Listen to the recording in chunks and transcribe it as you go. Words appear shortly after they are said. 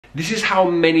This is how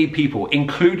many people,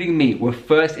 including me, were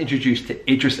first introduced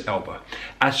to Idris Elba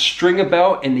as Stringer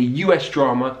Bell in the US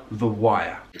drama The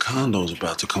Wire. Condo's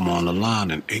about to come on the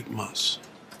line in 8 months.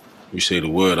 You say the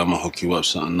word, I'm gonna hook you up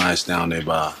something nice down there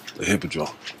by the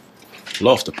Hippodrome.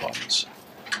 Loft apartments.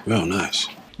 Real nice.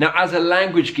 Now, as a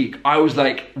language geek, I was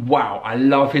like, wow, I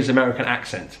love his American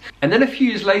accent. And then a few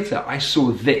years later, I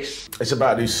saw this. It's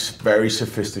about these very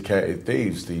sophisticated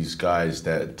thieves, these guys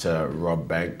that rob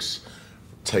banks,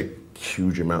 take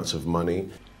huge amounts of money.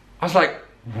 I was like,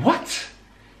 what?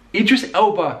 Idris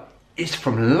Elba is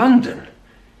from London.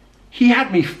 He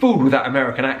had me fooled with that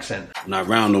American accent. I'm not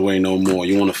round the way no more.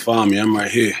 You wanna find me, I'm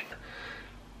right here.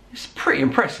 It's pretty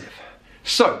impressive.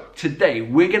 So, today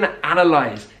we're gonna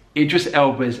analyze Idris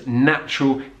Elba's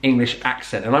natural English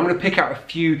accent, and I'm gonna pick out a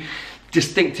few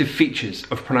distinctive features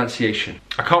of pronunciation.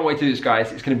 I can't wait to do this,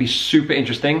 guys. It's gonna be super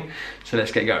interesting, so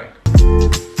let's get going.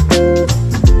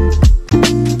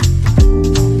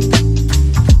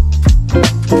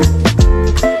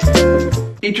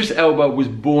 Idris Elba was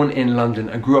born in London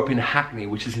and grew up in Hackney,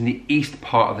 which is in the east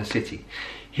part of the city.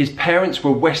 His parents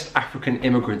were West African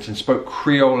immigrants and spoke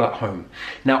Creole at home.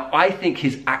 Now, I think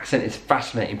his accent is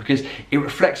fascinating because it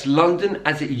reflects London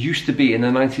as it used to be in the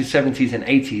 1970s and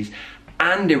 80s,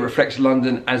 and it reflects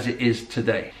London as it is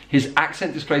today. His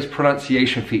accent displays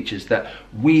pronunciation features that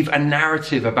weave a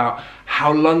narrative about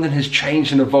how London has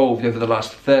changed and evolved over the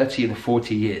last 30 and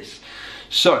 40 years.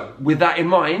 So, with that in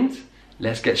mind,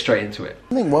 let's get straight into it.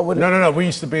 No. We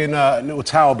used to be in a little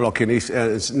tower block in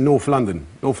it's North London.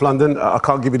 North London. I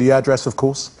can't give you the address, of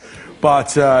course,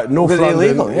 but North London.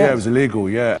 Illegal, yeah, it was illegal.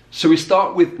 Yeah. So we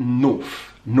start with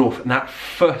north, and that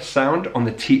first sound on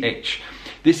the th.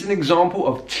 This is an example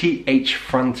of th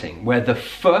fronting, where the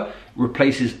f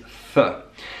replaces th.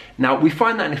 Now we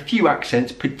find that in a few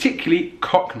accents, particularly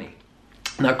Cockney.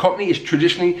 Now, Cockney is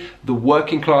traditionally the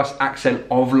working class accent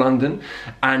of London,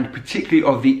 and particularly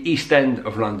of the East End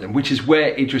of London, which is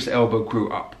where Idris Elba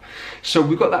grew up. So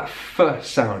we've got that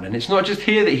first sound, and it's not just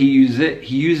here that he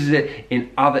uses it in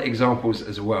other examples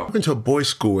as well. I went to a boys'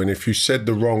 school, and if you said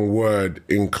the wrong word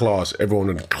in class, everyone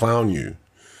would clown you,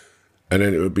 and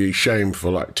then it would be shamed for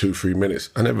like 2-3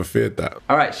 minutes. I never feared that.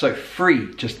 All right, so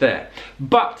free just there.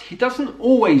 But he doesn't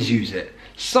always use it.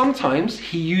 Sometimes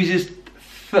he uses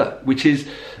th, which is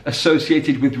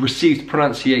associated with received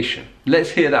pronunciation.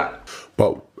 Let's hear that.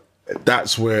 But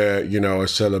that's where, you know, I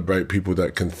celebrate people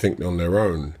that can think on their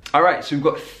own. All right, so we've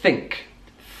got think.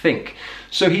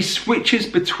 So he switches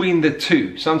between the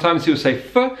two. Sometimes he'll say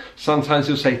f, sometimes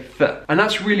he'll say th. And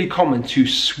that's really common, to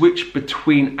switch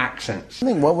between accents.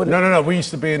 No. We used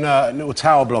to be in a little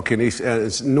tower block in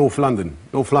it's North London.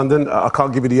 North London. I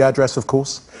can't give you the address, of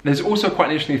course. There's also quite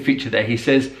an interesting feature there. He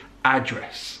says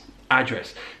address.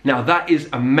 Now that is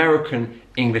American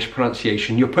English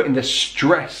pronunciation. You're putting the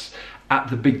stress at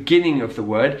the beginning of the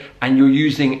word and you're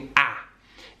using a.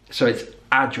 So it's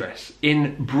address.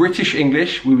 In British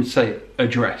English, we would say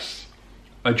address.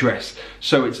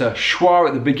 So it's a schwa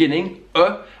at the beginning,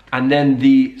 and then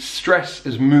the stress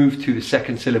is moved to the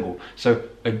second syllable. So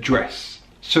address.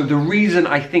 So the reason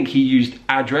I think he used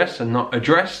address and not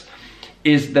address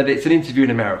is that it's an interview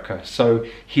in America. So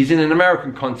he's in an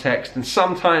American context, and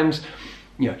sometimes,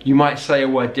 you know, you might say a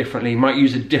word differently, you might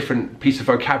use a different piece of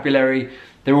vocabulary.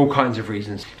 There are all kinds of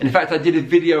reasons. And in fact, I did a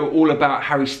video all about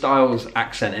Harry Styles'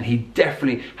 accent, and he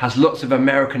definitely has lots of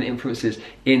American influences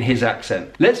in his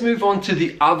accent. Let's move on to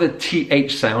the other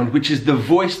th sound, which is the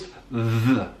voiced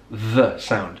the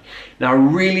sound. Now,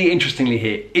 really interestingly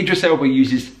here, Idris Elba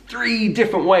uses 3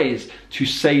 different ways to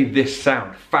say this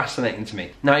sound. Fascinating to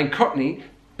me. Now, in Cockney,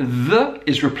 the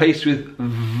is replaced with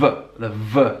the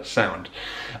v sound.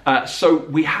 So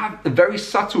we have very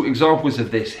subtle examples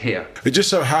of this here. It just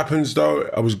so happens, though,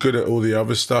 I was good at all the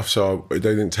other stuff, so they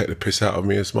didn't take the piss out of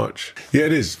me as much. Yeah,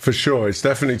 it is, for sure. It's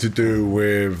definitely to do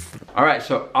with... All right,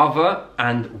 so other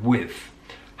and with.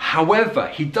 However,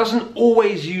 he doesn't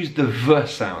always use the v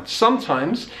sound.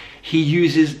 Sometimes he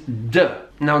uses d.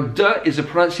 Now, d is a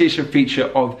pronunciation feature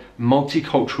of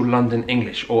multicultural London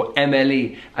English, or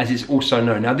MLE as it's also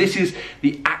known. Now, this is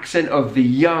the accent of the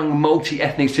young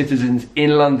multi-ethnic citizens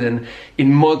in London,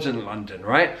 in modern London,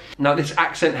 right? Now, this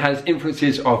accent has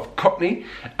influences of Cockney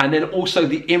and then also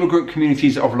the immigrant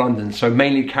communities of London, so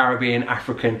mainly Caribbean,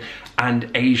 African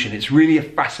and Asian. It's really a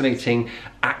fascinating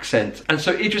accent. And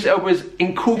so Idris Elba has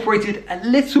incorporated a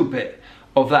little bit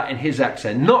of that in his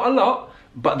accent. Not a lot,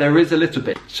 but there is a little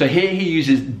bit. So here he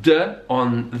uses d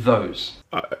on those.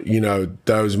 You know,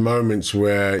 those moments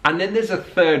where... And then there's a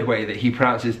third way that he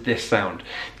pronounces this sound.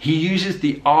 He uses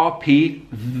the RP,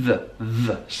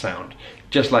 the sound.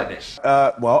 just like this.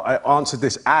 Well, I answered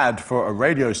this ad for a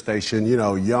radio station, you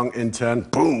know, young intern,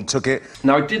 boom, took it.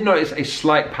 Now, I did notice a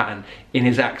slight pattern in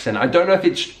his accent. I don't know if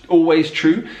it's always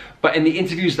true, but in the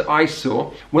interviews that I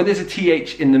saw, when there's a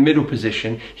TH in the middle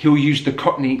position, he'll use the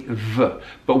Cockney V.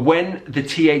 But when the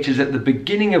TH is at the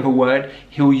beginning of a word,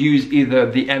 he'll use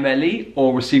either the MLE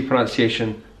or received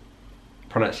pronunciation.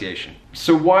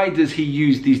 So why does he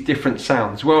use these different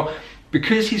sounds? Well,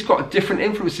 because he's got different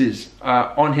influences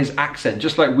on his accent,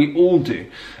 just like we all do.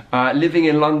 Living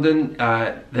in London,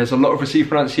 there's a lot of received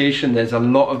pronunciation, there's a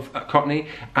lot of Cockney,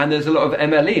 and there's a lot of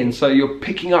MLE, and so you're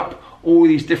picking up all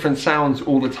these different sounds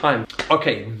all the time.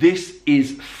 Okay, this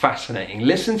is fascinating.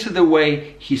 Listen to the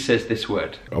way he says this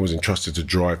word. I was entrusted to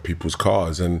drive people's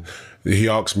cars, and he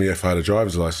asked me if I had a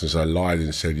driver's license. I lied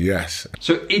and said yes.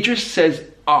 So Idris says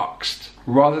asked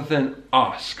rather than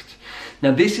asked.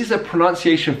 Now, this is a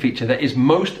pronunciation feature that is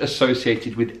most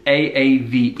associated with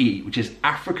AAVE, which is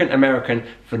African American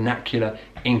Vernacular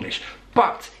English.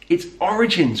 But its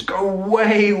origins go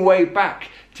way, way back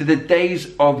to the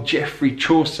days of Geoffrey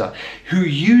Chaucer, who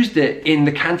used it in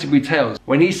the Canterbury Tales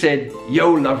when he said,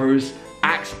 "Yo lovers,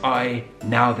 axe I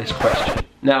now this question."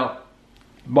 Now,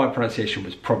 my pronunciation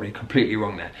was probably completely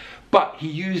wrong there, but he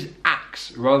used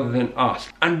axe rather than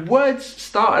ask. And words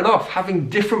started off having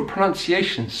different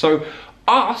pronunciations. So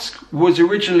ask was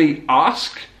originally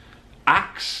ask,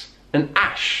 axe, and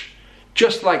ash.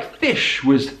 Just like fish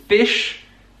was fish,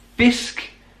 fisk,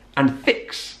 and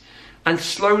fix. And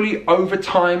slowly over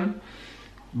time,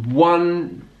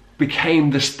 one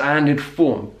became the standard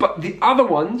form. But the other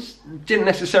ones didn't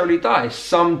necessarily die.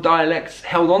 Some dialects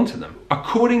held on to them.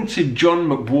 According to John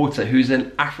McWhorter, who's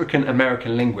an African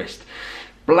American linguist,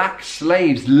 black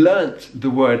slaves learnt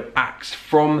the word axe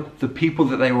from the people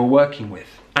that they were working with,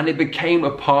 and it became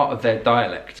a part of their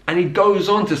dialect. And he goes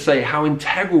on to say how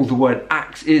integral the word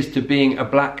axe is to being a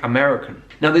black American.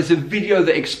 Now, there's a video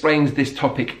that explains this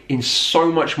topic in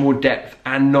so much more depth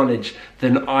and knowledge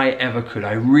than I ever could.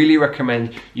 I really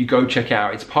recommend you go check it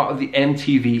out. It's part of the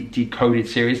MTV Decoded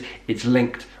series. It's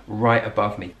linked right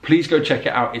above me. Please go check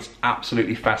it out. It's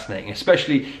absolutely fascinating,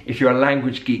 especially if you're a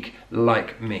language geek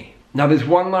like me. Now, there's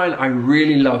one line I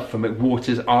really love from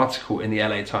McWhorter's article in the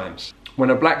LA Times.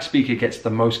 When a black speaker gets the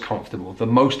most comfortable, the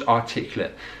most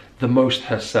articulate, the most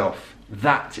herself,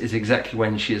 that is exactly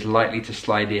when she is likely to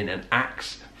slide in an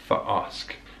axe for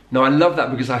ask. Now, I love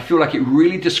that because I feel like it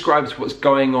really describes what's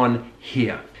going on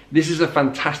here. This is a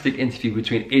fantastic interview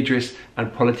between Idris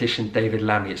and politician David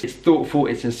Lammy. It's thoughtful,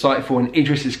 it's insightful, and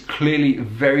Idris is clearly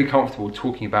very comfortable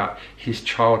talking about his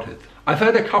childhood. I've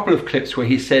heard a couple of clips where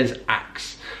he says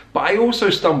axe, but I also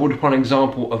stumbled upon an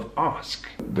example of ask.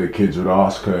 The kids would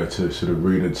ask her to sort of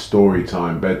read a story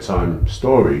time, bedtime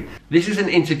story. This is an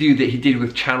interview that he did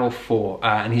with Channel 4,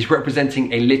 and he's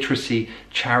representing a literacy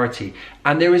charity.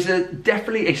 And there is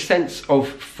definitely a sense of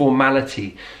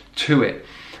formality to it.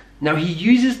 Now, he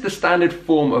uses the standard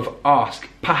form of ask,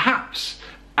 perhaps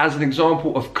as an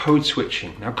example of code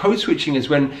switching. Now, code switching is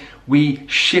when we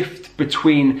shift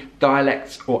between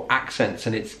dialects or accents,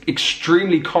 and it's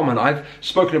extremely common. I've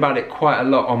spoken about it quite a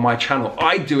lot on my channel.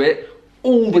 I do it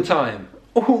all the time,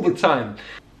 all the time.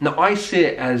 Now, I see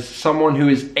it as someone who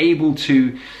is able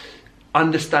to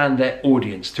understand their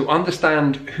audience, to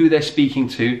understand who they're speaking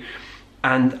to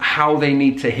and how they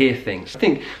need to hear things. I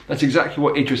think that's exactly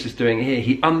what Idris is doing here.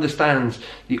 He understands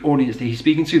the audience that he's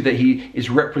speaking to, that he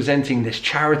is representing this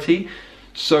charity,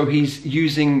 so he's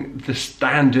using the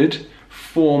standard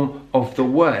form of the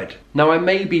word. Now, I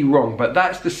may be wrong, but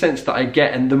that's the sense that I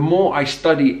get, and the more I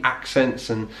study accents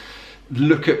and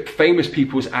look at famous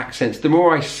people's accents, the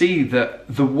more I see that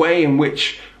the way in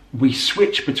which we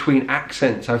switch between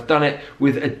accents. I've done it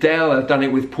with Adele, I've done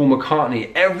it with Paul McCartney.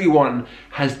 Everyone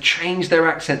has changed their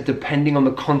accent depending on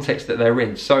the context that they're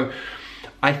in. So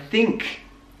I think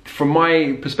from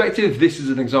my perspective, this is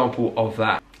an example of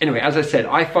that. Anyway, as I said,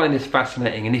 I find this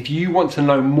fascinating, and if you want to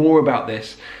know more about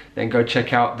this, then go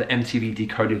check out the MTV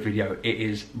Decoded video. It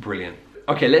is brilliant.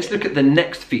 Okay, let's look at the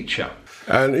next feature.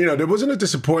 And, you know, there wasn't a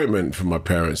disappointment from my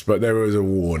parents, but there was a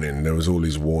warning. There was all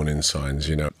these warning signs,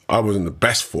 you know. I wasn't the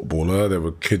best footballer. There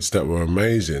were kids that were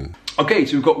amazing. Okay,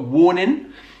 so we've got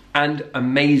warning and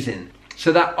amazing.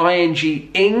 So that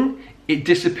ing, it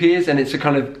disappears and it's a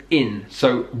kind of in.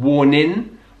 So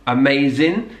warning,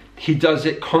 amazing. He does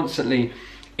it constantly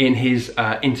in his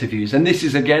interviews. And this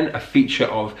is, again, a feature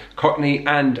of Cockney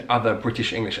and other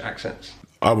British English accents.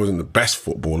 I wasn't the best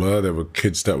footballer. There were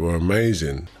kids that were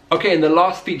amazing. Okay, and the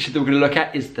last feature that we're going to look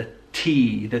at is the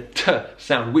T, the T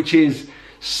sound, which is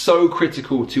So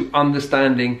critical to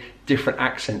understanding different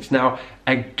accents. Now,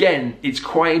 again, it's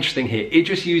quite interesting here.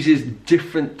 Idris uses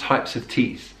different types of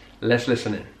T's. Let's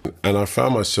listen in. And I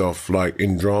found myself, like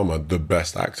in drama, the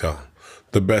best actor,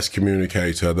 the best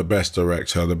communicator, the best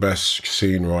director, the best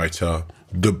scene writer,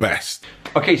 the best.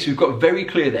 Okay, so we've got very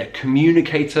clear there,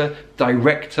 communicator,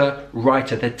 director,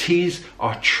 writer. The T's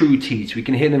are true T's. We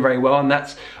can hear them very well, and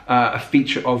that's a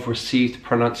feature of received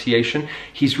pronunciation.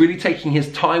 He's really taking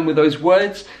his time with those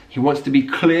words. He wants to be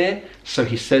clear, so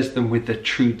he says them with the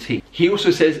true T. He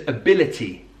also says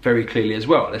ability very clearly as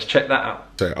well. Let's check that out.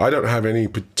 So I don't have any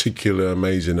particular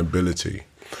amazing ability,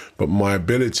 but my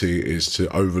ability is to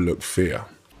overlook fear.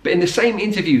 But in the same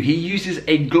interview, he uses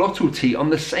a glottal T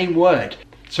on the same word.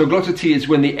 So a glottal T is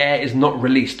when the air is not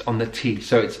released on the T.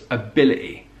 So it's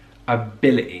ability,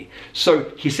 ability.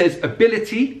 So he says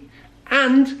ability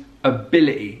and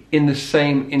ability in the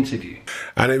same interview.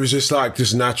 And it was just like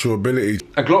this natural ability.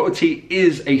 A glottal T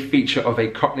is a feature of a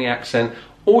Cockney accent,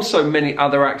 also many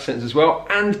other accents as well,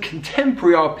 and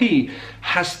contemporary RP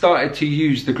has started to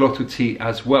use the glottal T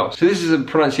as well. So this is a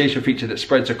pronunciation feature that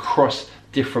spreads across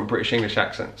different British English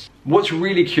accents. What's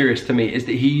really curious to me is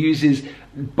that he uses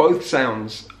both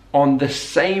sounds on the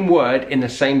same word in the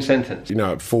same sentence. You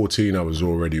know, at 14 I was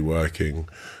already working,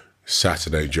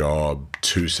 Saturday job,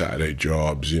 2 Saturday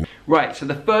jobs, you know. Right, so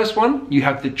the first one, you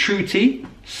have the true T,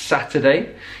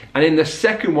 Saturday, and in the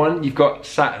second one, you've got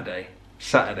Saturday,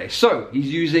 Saturday. So he's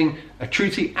using a true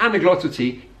T and a glottal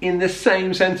T in the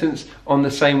same sentence on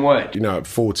the same word. You know, at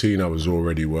 14 I was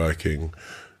already working,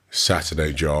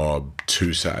 Saturday job,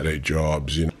 2 Saturday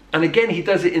jobs, you know. And again, he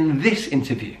does it in this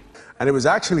interview. And it was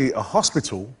actually a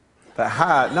hospital that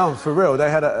had, no, for real, they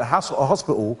had a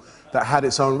hospital that had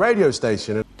its own radio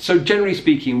station. So generally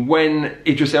speaking, when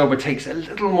Idris Elba takes a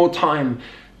little more time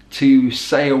to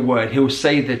say a word, he'll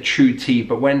say the true T,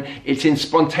 but when it's in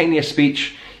spontaneous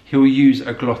speech, he'll use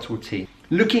a glottal T.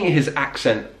 Looking at his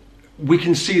accent, we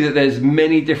can see that there's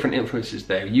many different influences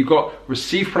there. You've got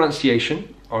received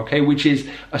pronunciation, okay, which is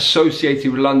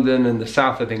associated with London and the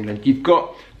south of England. You've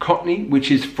got Cockney,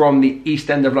 which is from the East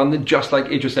End of London, just like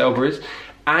Idris Elba is.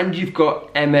 And you've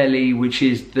got MLE, which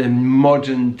is the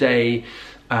modern day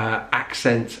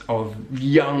accent of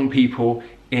young people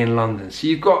in London. So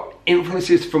you've got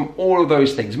influences from all of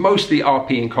those things, mostly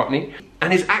RP and Cockney.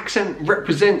 And his accent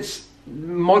represents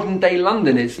modern day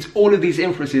London. It's all of these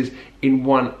influences in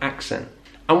one accent.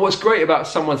 And what's great about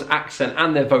someone's accent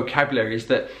and their vocabulary is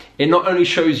that it not only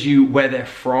shows you where they're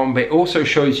from, but it also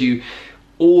shows you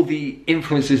all the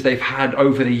influences they've had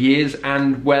over the years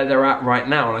and where they're at right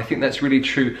now. And I think that's really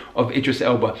true of Idris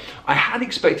Elba. I had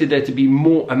expected there to be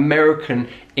more American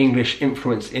English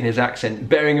influence in his accent,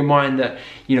 bearing in mind that,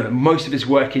 you know, most of his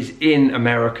work is in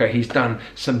America. He's done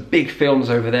some big films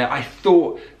over there. I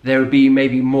thought there would be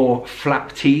maybe more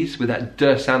flap T's with that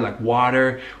duh sound, like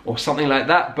water or something like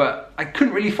that, but I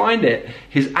couldn't really find it.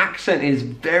 His accent is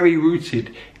very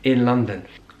rooted in London.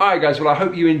 Alright guys, well I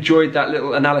hope you enjoyed that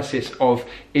little analysis of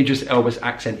Idris Elba's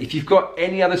accent. If you've got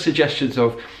any other suggestions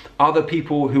of other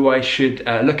people who I should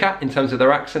look at in terms of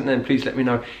their accent, then please let me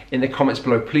know in the comments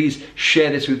below. Please share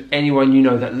this with anyone you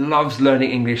know that loves learning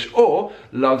English or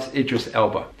loves Idris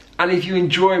Elba. And if you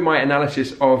enjoy my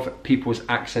analysis of people's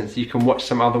accents, you can watch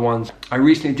some other ones. I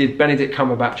recently did Benedict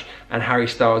Cumberbatch and Harry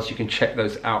Styles. You can check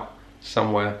those out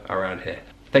somewhere around here.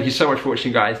 Thank you so much for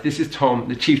watching guys. This is Tom,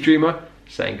 the Chief Dreamer,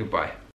 saying goodbye.